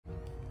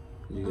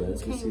You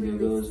guys can see there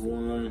goes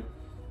one.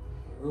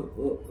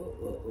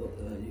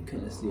 You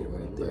kind of see it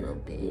right there. A little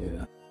bit.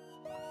 Yeah.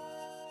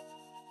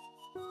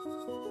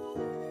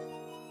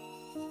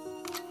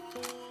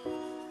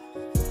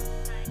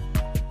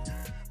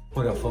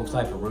 What up, folks?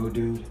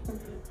 LifeofRudeDude.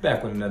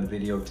 Back with another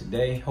video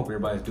today. Hope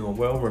everybody's doing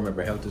well.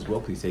 Remember, health is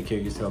wealth. Please take care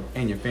of yourself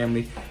and your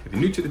family. If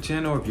you're new to the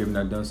channel, or if you have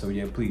not done so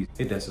yet, please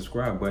hit that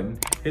subscribe button,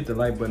 hit the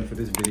like button for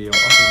this video,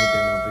 also hit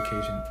that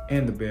notification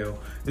and the bell.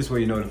 This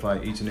way you're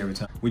notified each and every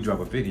time we drop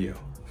a video.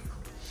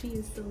 She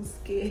is so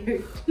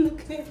scared.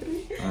 Look at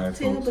her. Right,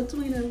 tail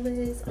between her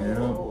legs. Yeah.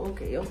 Oh,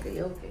 okay. All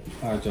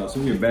right, y'all. So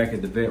we're back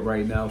at the vet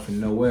right now for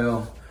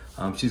Noelle.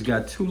 She's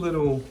got two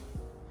little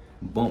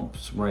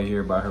bumps right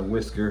here by her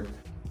whisker.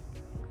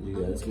 You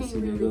guys can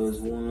see there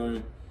goes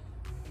one.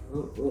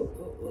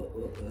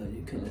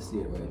 You kind of see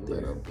it right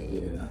there.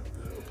 Yeah.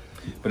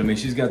 But I mean,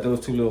 she's got those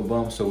two little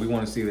bumps, so we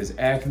want to see if it's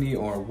acne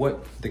or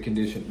what the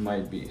condition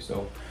might be.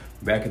 So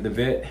back at the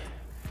vet,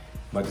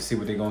 about to see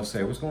what they're gonna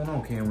say. What's going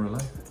on, Cam? Real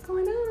life? What's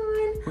going on?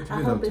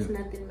 I hope it's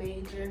nothing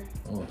major.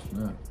 Oh, it's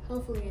not.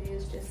 Hopefully it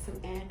is just some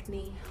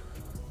acne.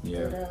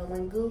 Yeah. But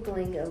when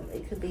Googling,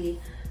 it could be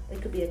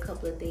a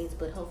couple of things,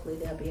 but hopefully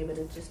they'll be able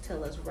to just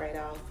tell us right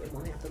off. It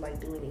won't have to like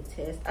do any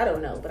tests. I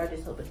don't know, but I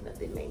just hope it's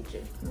nothing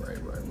major. Right.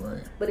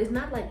 But it's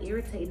not like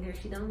irritating her.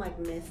 She don't like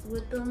mess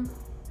with them.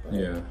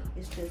 Yeah.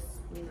 It's just,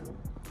 you know,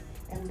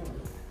 I don't know.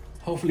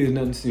 Hopefully it's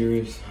nothing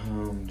serious.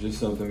 Just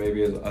something,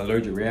 maybe an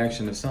allergic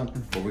reaction or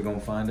something, but we're gonna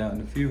find out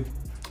in a few.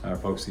 All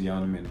right, folks, see y'all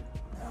in a minute.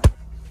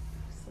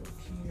 So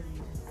curious.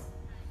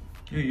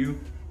 Hey, you.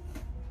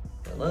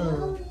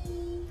 Hello.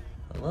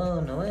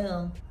 Hello,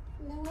 Noelle.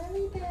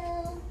 Noelle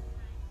Bell.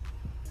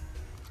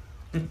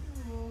 Hello.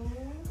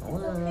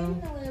 Okay,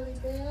 Noelle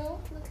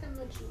Bell. Look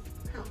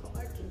how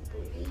hard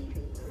you're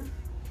breathing.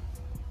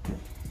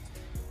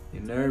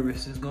 You're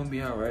nervous. It's gonna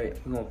be all right.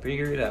 We're gonna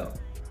figure it out.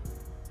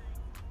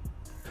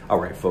 All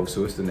right, folks,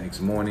 so it's the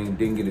next morning.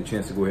 Didn't get a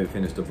chance to go ahead and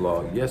finish the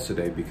vlog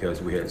yesterday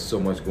because we had so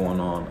much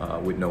going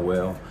on with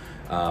Noelle.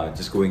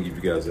 Just go ahead and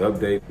give you guys an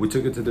update. We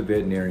took her to the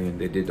veterinarian.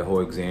 They did the whole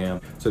exam.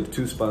 So the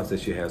two spots that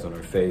she has on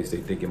her face, they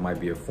think it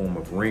might be a form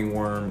of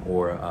ringworm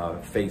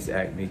or face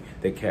acne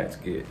that cats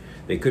get.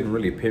 They couldn't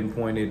really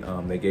pinpoint it.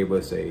 They gave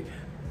us a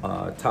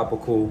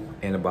topical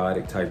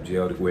antibiotic type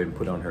gel to go ahead and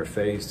put on her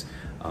face.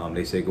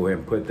 They say go ahead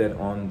and put that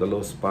on the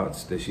little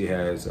spots that she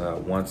has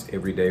once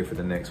every day for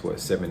the next,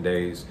 7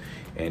 days,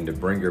 and to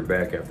bring her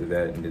back after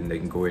that, and then they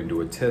can go ahead and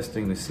do a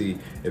testing to see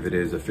if it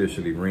is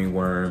officially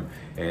ringworm,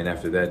 and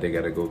after that they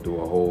got to go through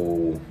a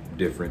whole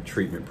different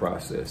treatment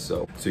process.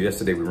 So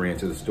yesterday we ran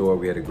to the store.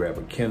 We had to grab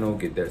a kennel,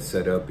 get that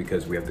set up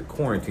because we have to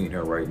quarantine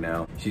her right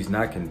now. She's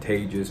not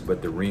contagious,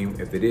 but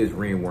if it is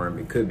ringworm,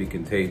 it could be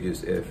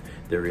contagious if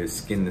there is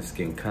skin to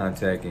skin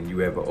contact and you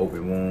have an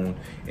open wound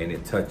and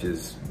it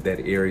touches that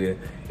area.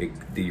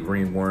 The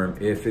ringworm,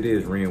 if it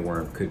is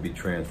ringworm, could be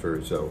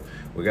transferred. So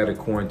we got to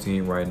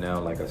quarantine right now.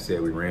 Like I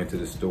said, we ran to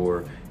the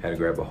store, had to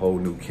grab a whole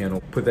new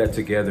kennel, put that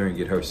together and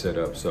get her set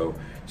up. So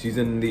she's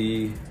in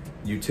the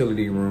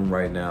utility room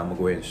right now. I'm gonna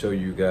go ahead and show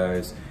you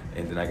guys,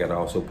 and then I gotta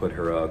also put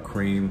her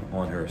cream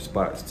on her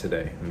spots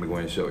today. Let me go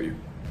ahead and show you.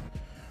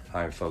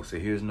 All right, folks, so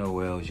here's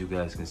Noelle. As you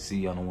guys can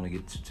see, I don't want to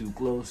get too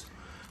close,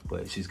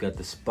 but she's got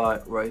the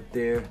spot right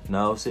there.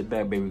 No, sit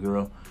back, baby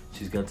girl.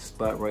 She's got the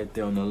spot right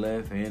there on the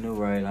left and the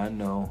right. I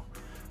know.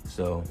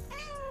 So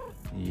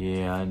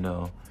yeah, I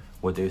know.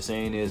 What they're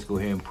saying is go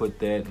ahead and put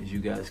that. As you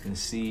guys can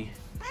see,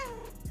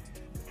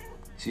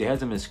 she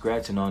hasn't been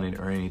scratching on it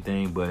or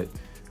anything, but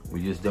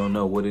we just don't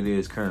know what it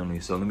is currently.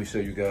 So let me show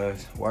you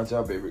guys. Watch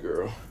out, baby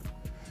girl.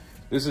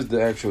 This is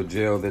the actual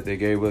gel that they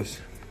gave us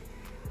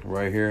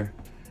right here.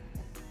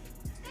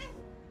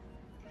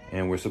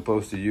 And we're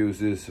supposed to use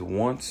this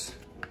once.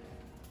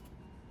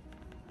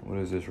 What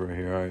is this right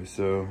here? All right,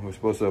 so we're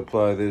supposed to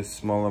apply this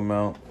small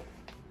amount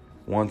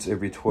once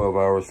every 12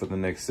 hours for the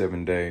next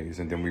 7 days.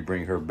 And then we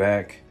bring her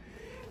back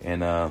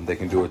and they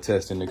can do a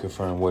testing to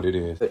confirm what it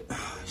is.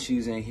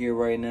 She's in here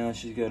right now.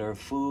 She's got her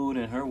food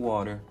and her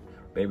water.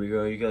 Baby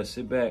girl, you gotta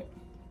sit back.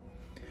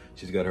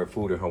 She's got her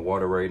food and her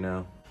water right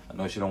now. I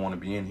know she don't want to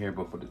be in here,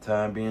 but for the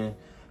time being,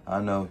 I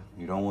know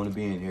you don't want to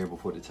be in here, but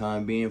for the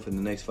time being, for the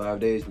next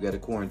 5 days, we got to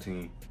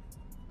quarantine.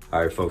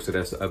 All right, folks, so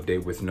that's the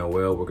update with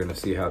Noelle. We're gonna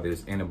see how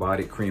this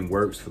antibiotic cream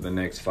works for the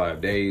next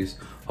 5 days.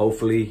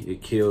 Hopefully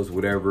it kills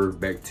whatever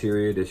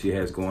bacteria that she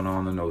has going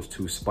on in those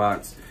two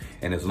spots.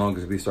 And as long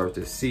as we start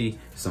to see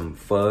some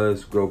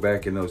fuzz grow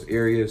back in those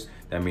areas,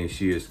 that means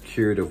she is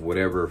cured of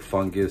whatever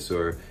fungus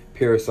or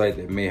parasite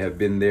that may have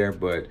been there.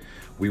 But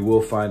we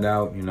will find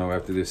out, you know,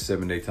 after this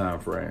 7-day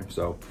time frame.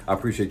 So I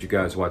appreciate you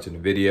guys watching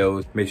the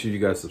videos. Make sure you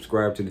guys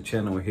subscribe to the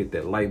channel and hit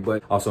that like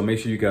button. Also, make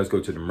sure you guys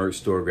go to the merch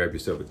store, grab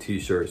yourself a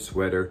t-shirt,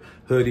 sweater,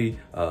 hoodie,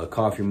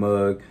 coffee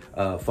mug,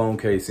 phone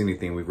case,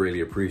 anything. We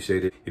really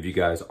appreciate it. If you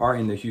guys are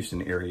in the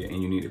Houston area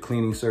and you need a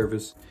cleaning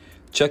service,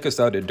 check us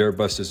out at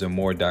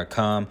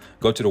DirtBustersandMore.com.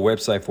 Go to the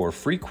website for a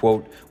free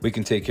quote. We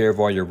can take care of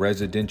all your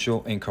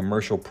residential and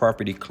commercial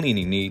property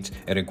cleaning needs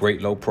at a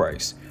great low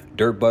price.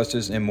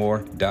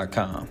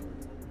 DirtBustersandMore.com.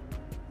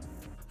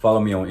 Follow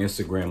me on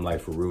Instagram,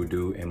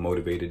 LifeofRudeDude, and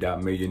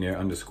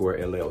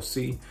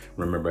motivated.millionaire_LLC.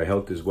 Remember,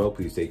 health is wealth.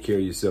 Please take care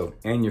of yourself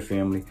and your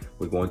family.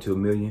 We're going to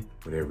 1 million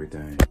with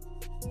everything.